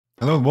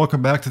Hello and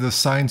welcome back to the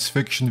science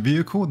fiction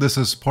vehicle. This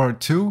is part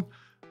 2.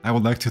 I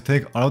would like to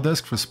thank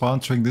Autodesk for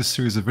sponsoring this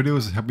series of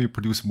videos and help me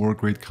produce more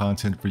great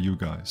content for you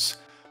guys.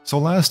 So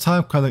last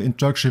time, kind of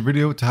introductory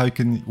video to how you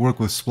can work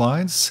with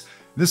splines.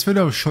 In this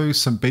video, I'll show you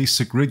some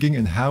basic rigging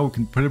and how we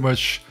can pretty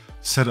much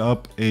set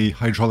up a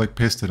hydraulic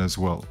piston as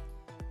well.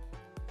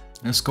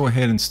 Let's go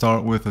ahead and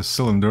start with a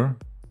cylinder.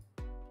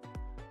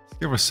 Let's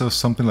give ourselves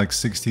something like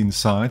 16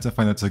 sides. I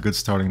find that's a good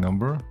starting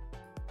number.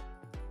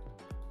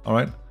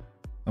 Alright.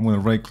 I'm going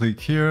to right click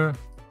here,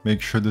 make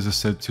sure this is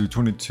set to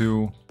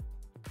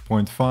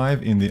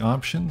 22.5 in the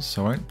options.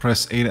 All right,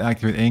 press A to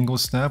activate angle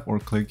snap or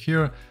click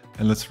here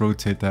and let's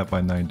rotate that by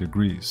 9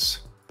 degrees.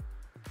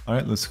 All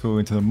right, let's go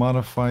into the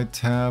modified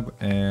tab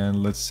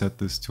and let's set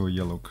this to a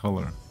yellow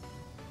color.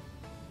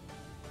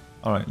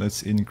 All right,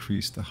 let's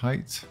increase the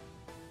height.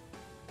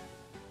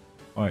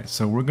 All right,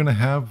 so we're going to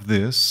have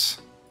this.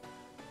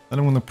 Then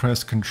I'm going to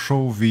press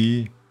Ctrl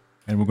V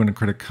and we're going to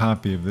create a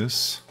copy of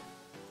this.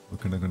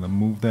 We're gonna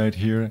move that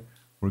here.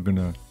 We're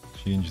gonna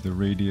change the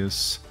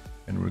radius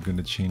and we're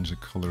gonna change the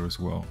color as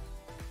well.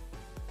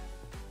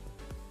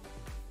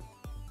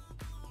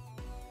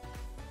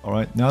 All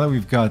right, now that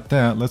we've got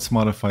that, let's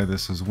modify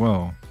this as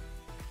well.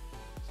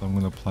 So I'm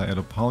gonna apply Add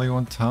a Poly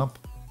on top.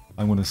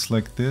 I'm gonna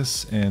select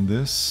this and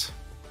this.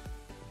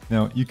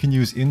 Now you can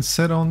use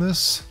inset on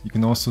this. You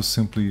can also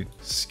simply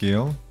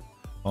scale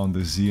on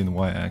the Z and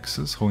Y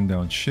axis, holding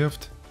down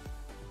Shift.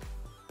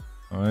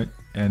 All right,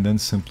 and then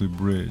simply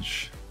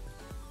bridge.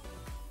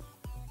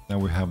 Now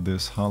we have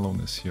this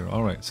hollowness here.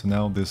 All right, so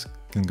now this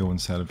can go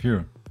inside of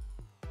here.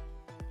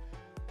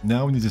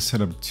 Now we need to set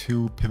up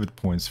 2 pivot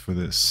points for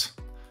this.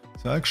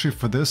 So actually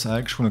for this, I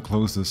actually want to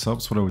close this up.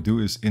 So what I would do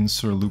is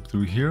insert a loop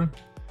through here,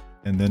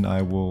 and then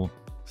I will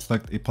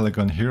select a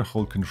polygon here,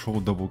 hold Control,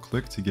 double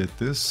click to get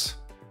this,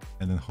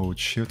 and then hold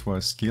Shift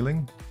while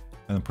scaling.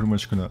 And I'm pretty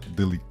much gonna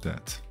delete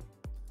that.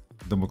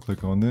 Double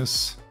click on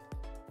this,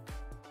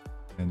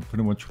 and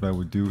pretty much what I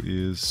would do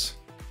is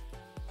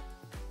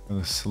I'm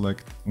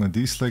gonna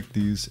deselect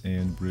these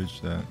and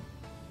bridge that.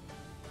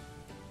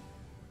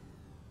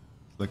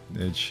 Select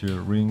an edge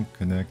here, ring,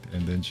 connect,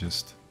 and then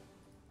just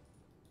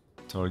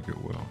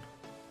target weld.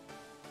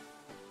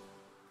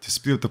 To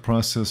speed up the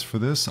process for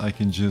this, I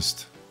can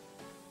just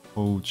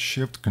hold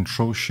Shift,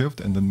 Control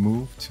Shift, and then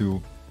move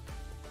to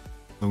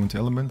flow into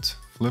element,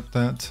 flip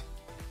that,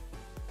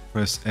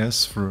 press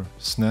S for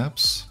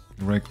snaps,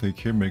 right click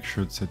here, make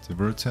sure it's set to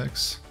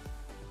vertex.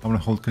 I'm gonna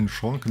hold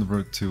Control and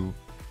convert to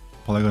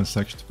polygon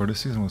selection to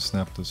vertices. I'm going to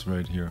snap this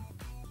right here.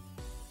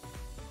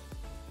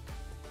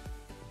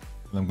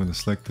 And I'm going to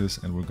select this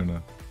and we're going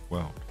to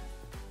weld.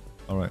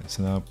 Alright,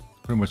 so now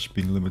pretty much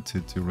being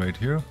limited to right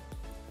here.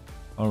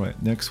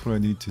 Alright, next what I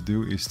need to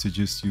do is to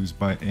just use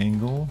by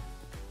angle.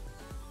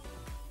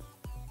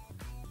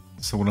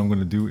 So what I'm going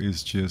to do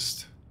is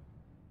just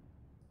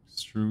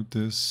extrude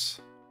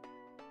this.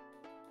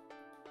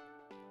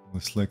 I'm going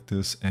to select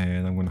this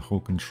and I'm going to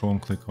hold Control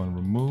and click on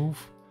remove.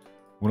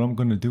 What I'm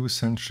going to do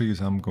essentially is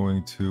I'm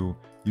going to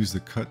use the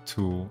cut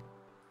tool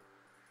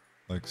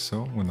like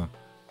so. I'm going to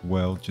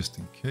weld just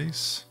in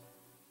case.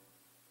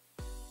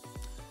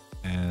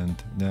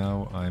 And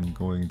now I'm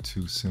going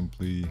to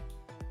simply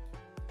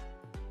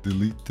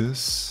delete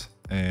this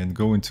and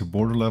go into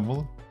border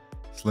level.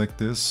 Select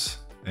this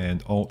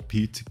and Alt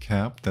P to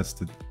cap. That's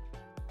the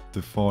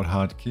default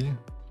hotkey.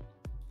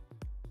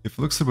 If it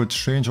looks a bit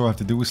strange, all I have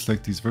to do is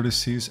select these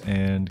vertices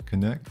and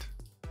connect.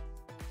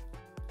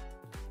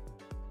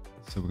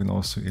 So we can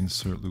also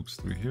insert loops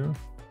through here.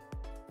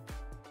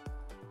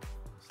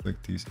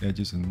 Select these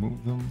edges and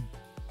move them.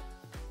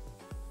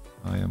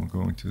 I am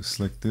going to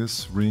select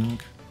this, ring,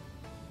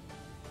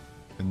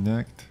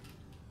 connect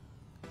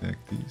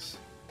these.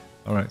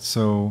 All right,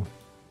 so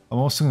I'm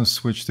also going to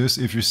switch this.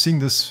 If you're seeing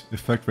this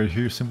effect right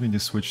here, simply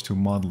just switch to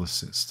model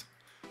assist.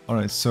 All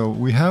right, so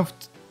we have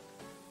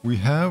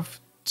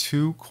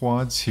 2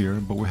 quads here,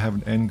 but we have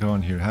an end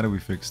gone here. How do we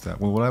fix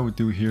that? Well, what I would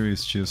do here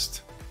is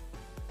just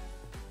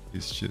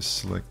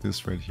select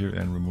this right here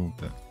and remove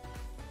that.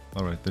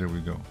 All right, there we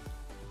go.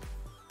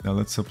 Now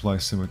let's apply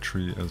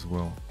symmetry as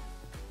well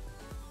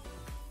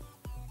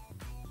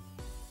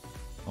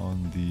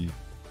on the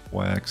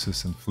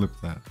y-axis and flip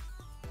that.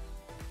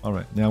 All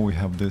right, now we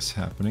have this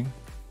happening.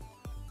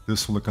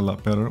 This will look a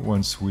lot better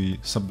once we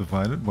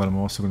subdivide it, but I'm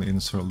also going to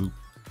insert a loop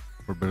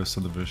for better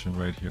subdivision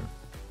right here.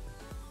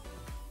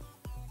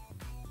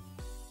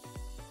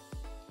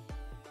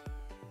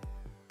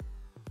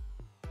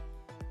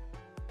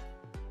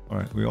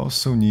 Alright, we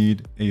also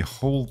need a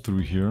hole through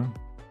here.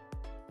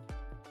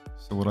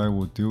 So what I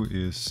will do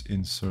is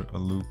insert a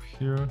loop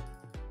here,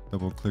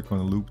 double click on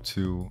the loop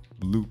to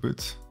loop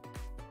it.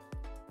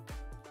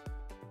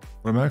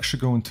 What I'm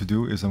actually going to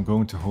do is I'm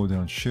going to hold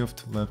down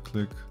Shift, left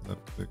click,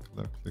 left click,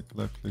 left click,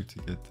 left click to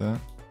get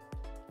that.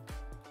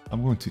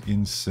 I'm going to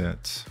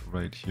inset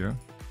right here.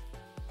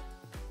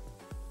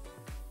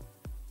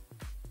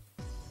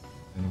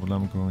 And what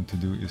I'm going to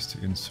do is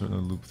to insert a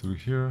loop through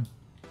here.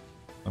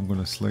 I'm going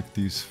to select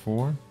these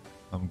 4.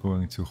 I'm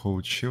going to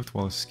hold Shift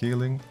while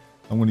scaling.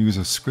 I'm going to use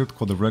a script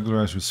called the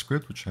regularizer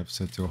script, which I've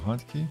set to a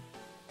hotkey.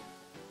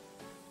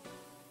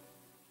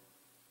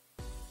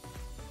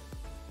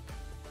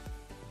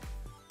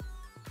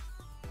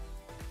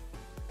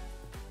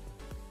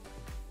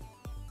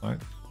 Alright,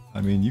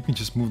 I mean, you can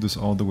just move this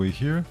all the way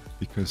here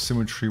because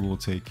symmetry will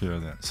take care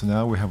of that. So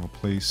now we have a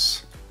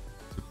place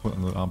to put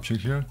another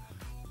object here.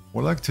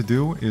 What I like to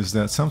do is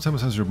that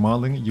sometimes as you're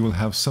modeling, you will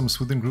have some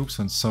smoothing groups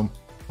and some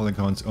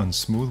polygons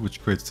unsmooth,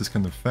 which creates this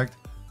kind of effect.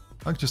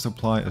 I like just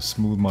apply a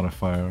smooth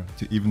modifier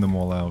to even them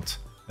all out,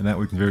 and that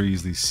we can very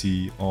easily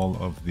see all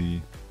of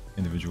the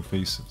individual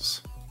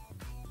faces.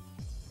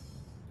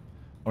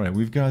 Alright,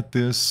 we've got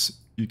this.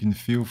 You can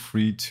feel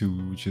free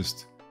to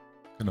just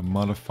kind of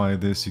modify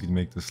this. You can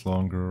make this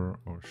longer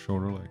or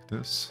shorter like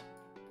this.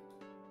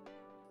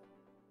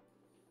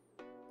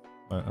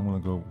 Alright, I'm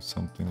going to go with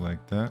something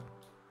like that.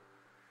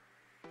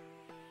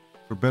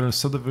 For better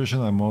subdivision,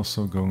 I'm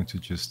also going to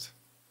just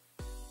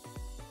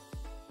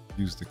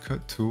use the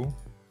cut tool,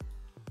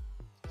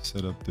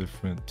 set up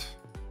different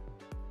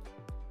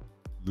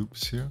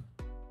loops here.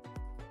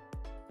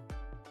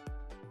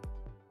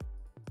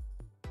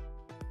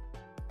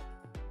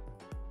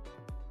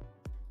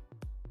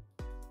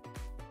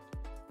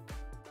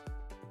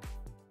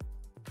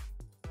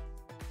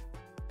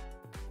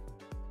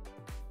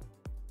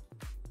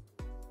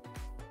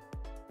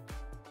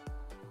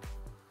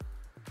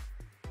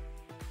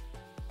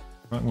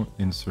 I want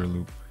to insert a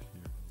loop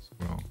here as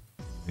well.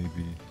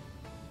 Maybe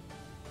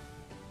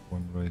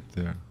one right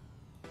there.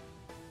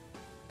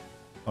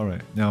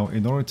 Alright, now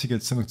in order to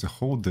get something to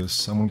hold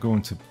this, I'm going to go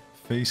into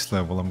face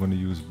level. I'm going to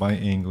use by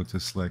angle to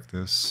select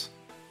this.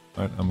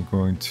 Alright, I'm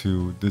going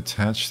to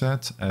detach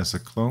that as a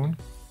clone.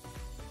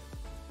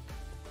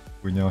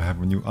 We now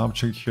have a new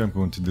object here. I'm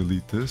going to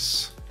delete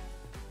this.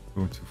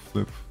 I'm going to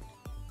flip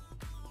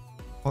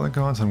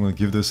polygons. I'm going to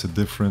give this a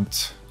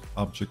different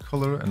object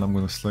color, and I'm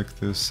going to select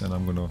this, and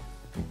I'm going to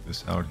move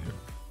this out here.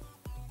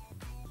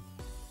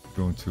 I'm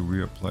going to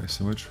reapply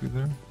symmetry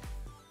there.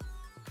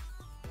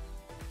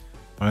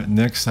 Alright,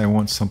 next I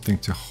want something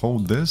to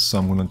hold this, so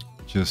I'm going to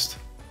just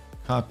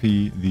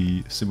copy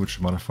the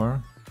symmetry modifier.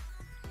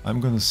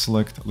 I'm going to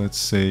select, let's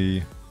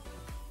say,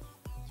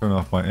 turn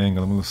off by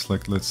angle. I'm going to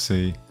select, let's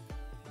say,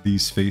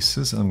 these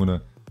faces, and I'm going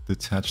to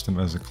detach them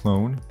as a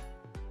clone.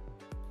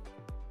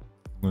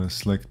 I'm going to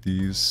select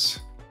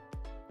these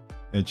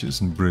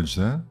edges and bridge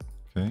that.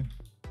 Okay.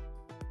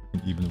 We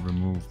can even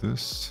remove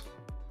this.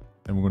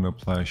 And we're going to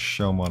apply a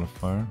shell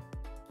modifier.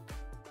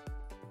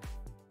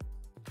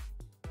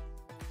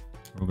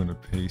 We're going to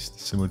paste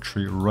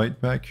symmetry right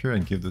back here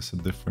and give this a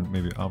different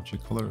maybe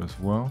object color as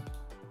well.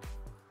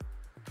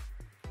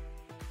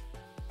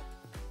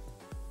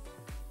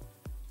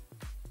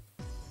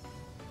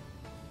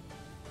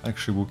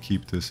 Actually, we'll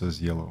keep this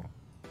as yellow.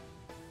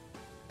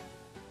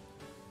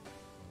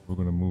 We're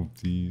going to move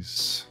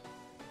these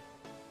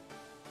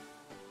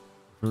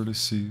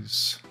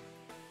vertices.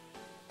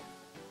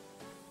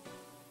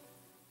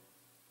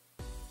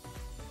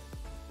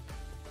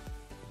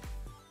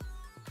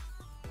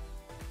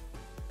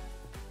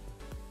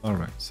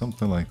 Alright,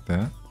 something like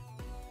that.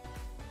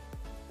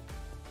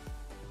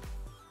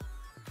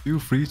 Feel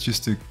free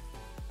just to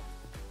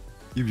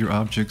give your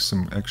object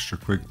some extra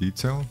quick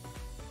detail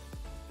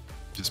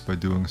just by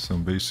doing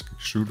some basic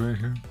extrude right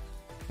here.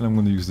 And I'm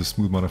going to use the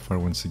smooth modifier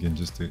once again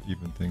just to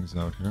even things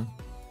out here.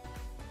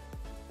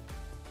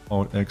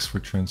 Alt X for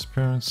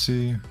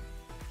transparency.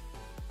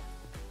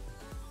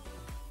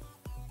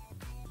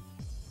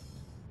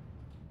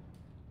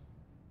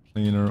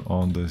 Planar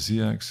on the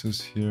Z-axis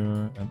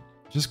here, and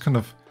just kind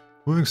of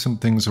moving some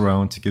things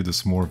around to give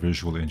this more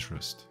visual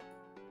interest.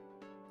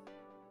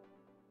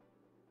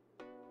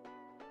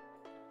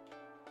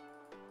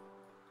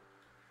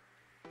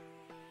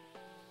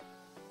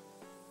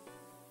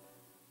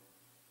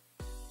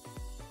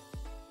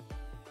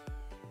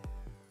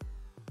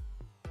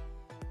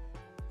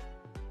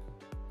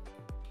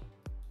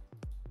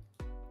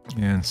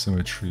 And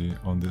symmetry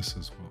on this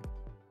as well.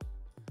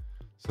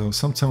 So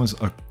sometimes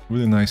a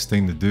really nice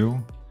thing to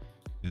do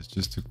is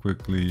just to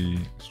quickly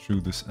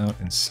extrude this out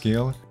and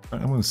scale.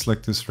 I'm going to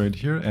select this right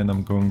here, and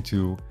I'm going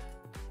to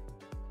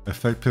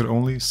effect pivot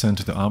only, send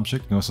to the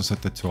object, and also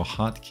set that to a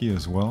hotkey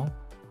as well.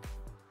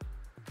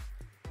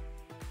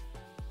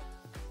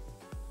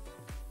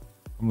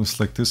 I'm going to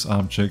select this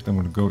object. I'm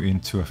going to go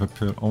into effect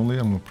pivot only.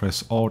 I'm going to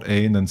press Alt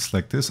A and then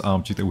select this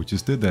object that we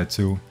just did that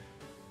to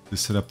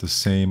set up the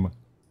same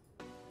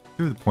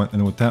pivot point.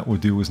 And what that will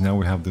do is now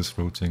we have this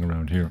rotating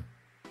around here.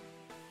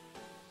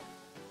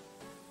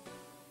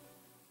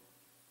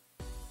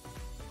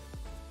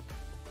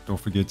 Don't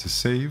forget to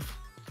save.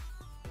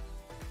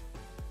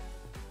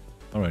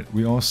 Alright,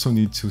 we also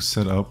need to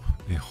set up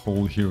a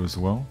hole here as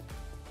well.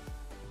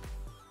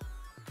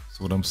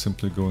 So what I'm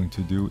simply going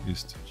to do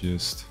is to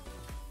just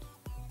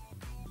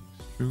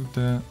extrude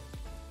that.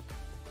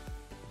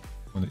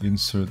 I'm going to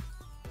insert,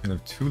 I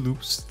have two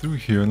loops through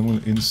here, and I'm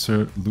going to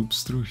insert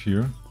loops through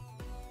here.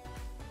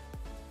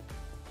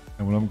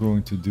 And what I'm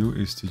going to do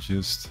is to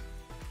just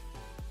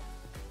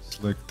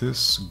select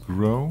this,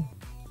 grow.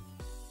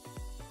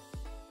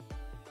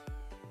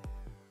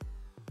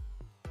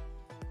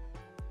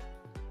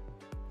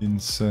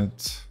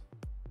 inset,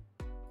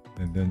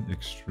 and then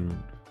extrude.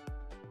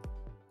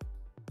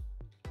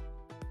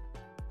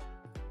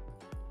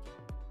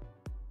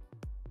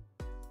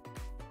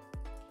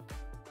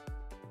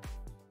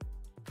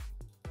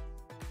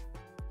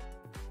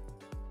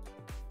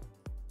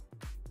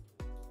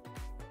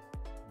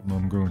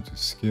 I'm going to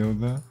scale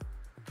that.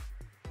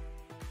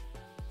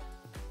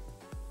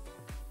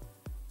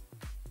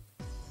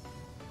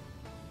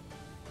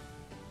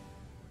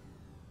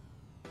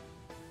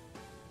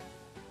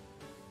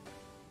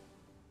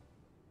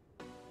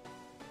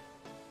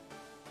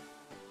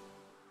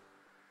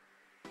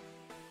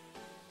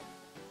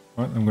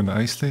 All right, I'm going to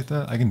isolate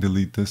that. I can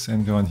delete this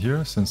and go on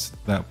here since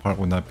that part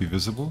will not be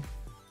visible.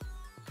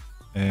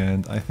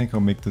 And I think I'll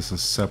make this a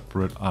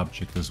separate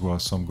object as well,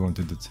 so I'm going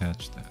to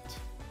detach that.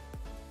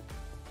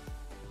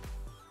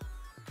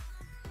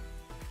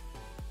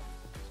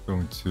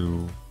 Going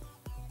to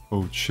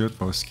hold shift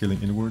while scaling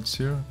inwards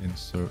here,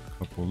 insert a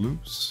couple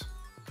loops,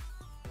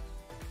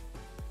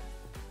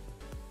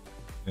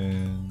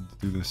 and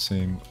do the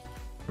same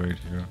right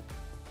here.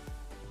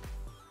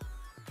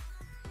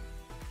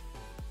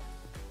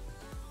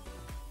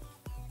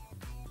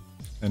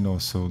 And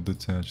also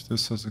detach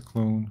this as a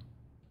clone.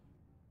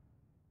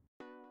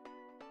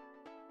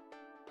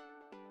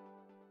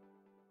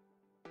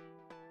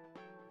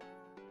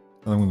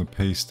 And I'm going to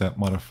paste that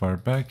modifier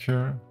back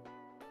here.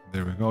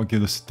 There we go. I'll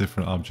give this a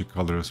different object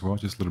color as well,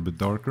 just a little bit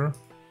darker.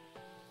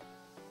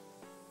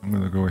 I'm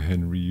going to go ahead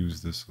and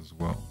reuse this as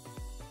well.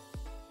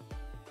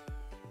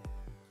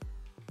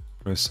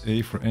 Press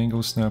A for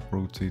angle snap,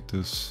 rotate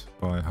this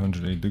by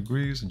 180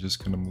 degrees, and just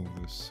going to move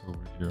this over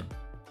here.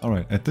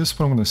 Alright, at this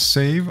point I'm going to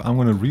save. I'm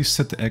going to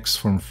reset the X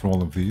form for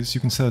all of these.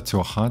 You can set it to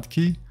a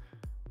hotkey,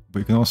 but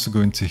you can also go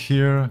into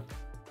here,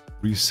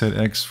 reset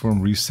X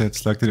form, reset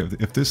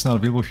selected. If this is not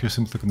available here,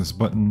 simply click on this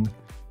button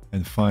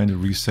and find a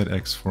reset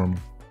X form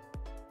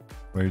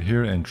right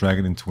here and drag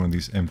it into one of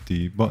these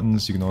empty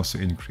buttons. You can also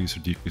increase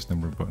or decrease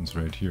number of buttons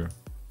right here.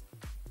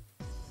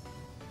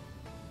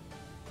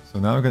 So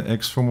now I've got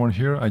X form one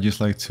here. I just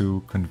like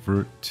to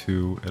convert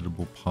to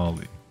editable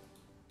poly.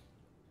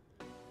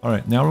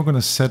 Alright, now we're going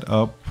to set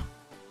up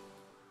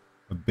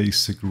a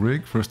basic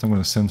rig. First I'm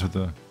going to center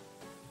the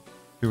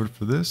pivot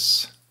for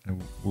this,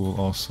 and we'll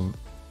also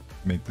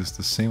make this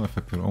the same. If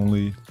I put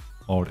only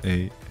Alt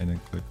A and then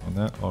click on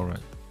that.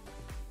 Alright.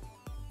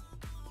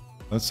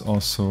 Let's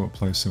also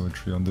apply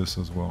symmetry on this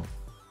as well.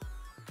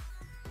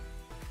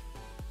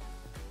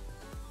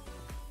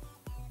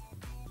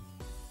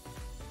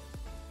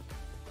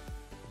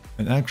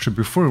 And actually,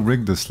 before we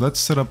rig this, let's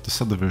set up the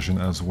subdivision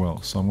as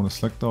well. So I'm going to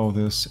select all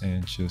this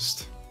and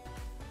just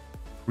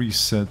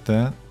reset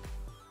that.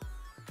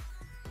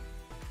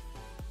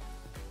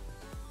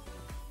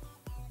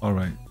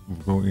 Alright, we'll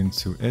go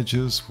into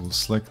edges, we'll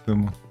select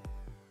them.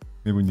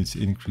 Maybe we need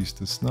to increase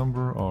this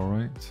number.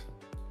 Alright.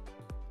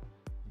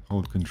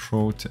 Hold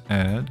Control to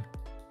add.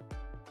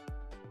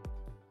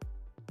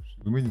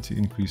 We may need to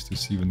increase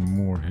this even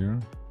more here.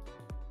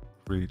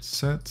 Create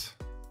set.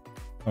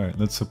 Alright,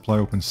 let's apply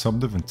Open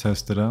Subdiv and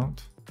test it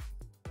out.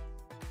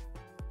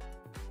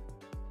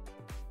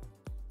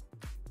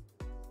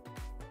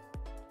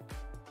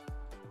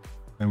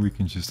 And we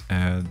can just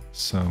add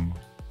some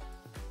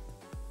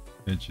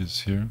edges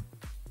here.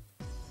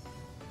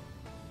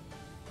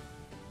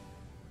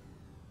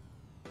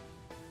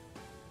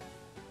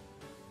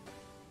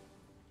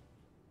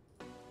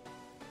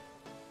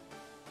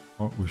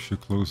 Oh, we should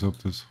close up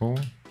this hole.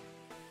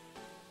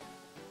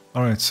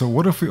 Alright, so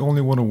what if we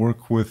only want to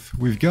work with...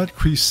 We've got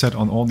crease set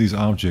on all these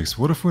objects.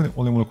 What if we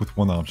only work with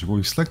one object? Well,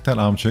 we select that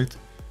object.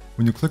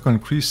 When you click on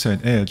crease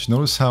set edge,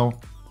 notice how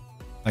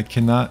I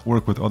cannot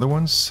work with other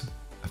ones.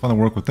 If I want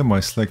to work with them, I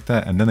select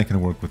that and then I can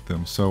work with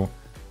them. So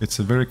it's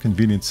a very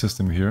convenient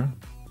system here.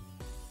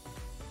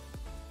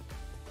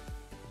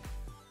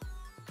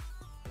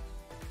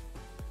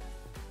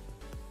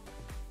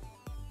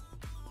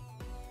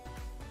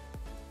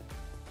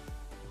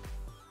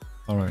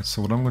 Alright,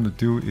 so what I'm going to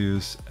do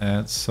is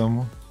add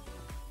some,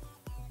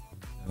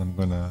 and I'm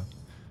going to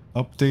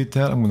update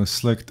that. I'm going to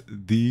select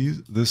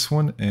this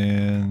one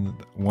and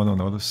one on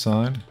the other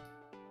side.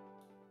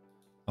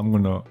 I'm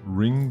going to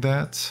ring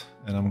that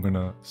and I'm going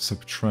to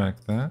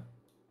subtract that.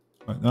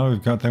 Right, now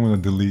we've got that, I'm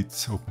going to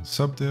delete Open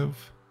Subdiv.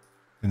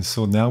 And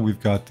so now we've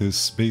got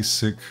this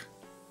basic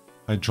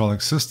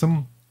hydraulic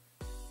system.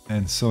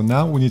 And so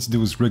now what we need to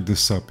do is rig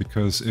this up,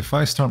 because if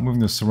I start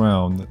moving this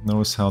around,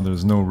 notice how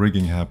there's no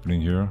rigging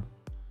happening here.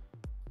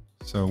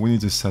 So we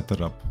need to set that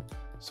up.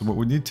 So what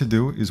we need to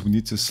do is we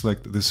need to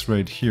select this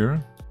right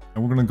here,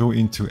 and we're going to go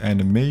into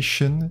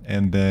animation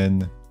and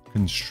then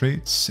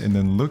constraints and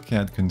then look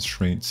at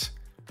constraints.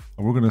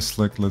 And we're going to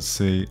select, let's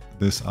say,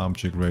 this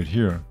object right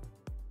here.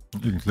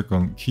 You can click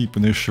on keep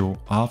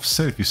initial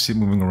offset if you see it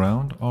moving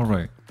around. All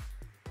right.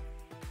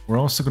 We're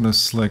also going to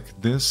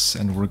select this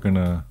and we're going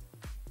to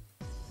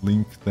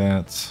link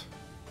that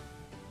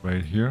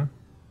right here.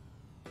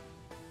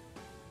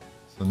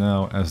 So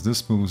now as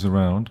this moves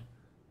around,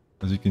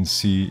 as you can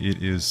see,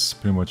 it is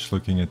pretty much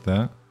looking at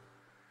that.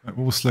 Right,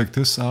 we'll select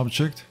this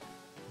object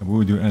And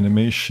we'll do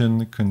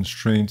animation,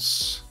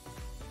 constraints,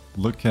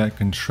 look at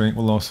constraint.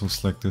 We'll also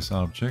select this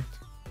object.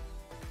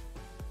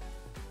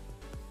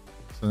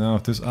 So now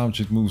if this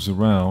object moves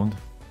around,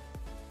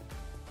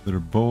 they're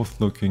both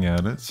looking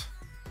at it.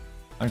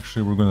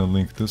 Actually, we're going to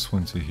link this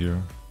one to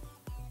here.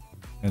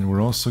 And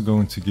we're also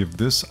going to give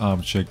this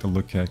object a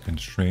look at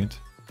constraint.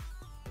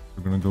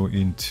 We're going to go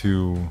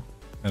into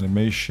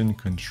animation,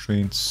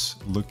 constraints,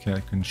 look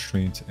at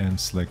constraint, and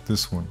select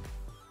this one.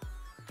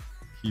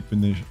 Keep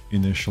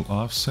initial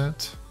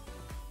offset.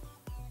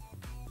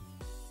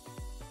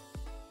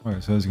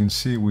 Alright, so as you can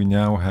see, we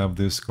now have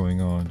this going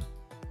on.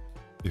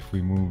 If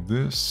we move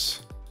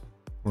this,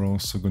 we're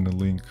also going to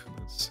link,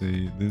 let's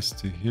say, this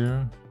to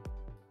here.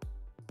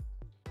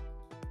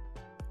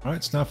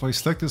 Alright, so now if I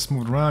select this,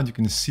 move it around, you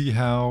can see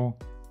how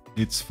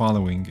it's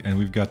following. And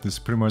we've got this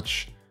pretty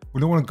much, we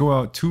don't want to go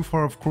out too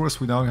far, of course.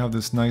 We now have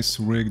this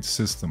nice rigged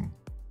system.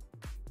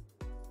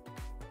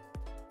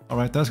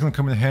 Alright, that's going to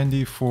come in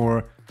handy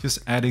for just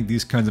adding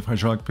these kinds of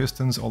hydraulic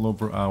pistons all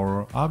over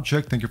our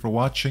object. Thank you for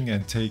watching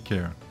and take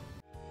care.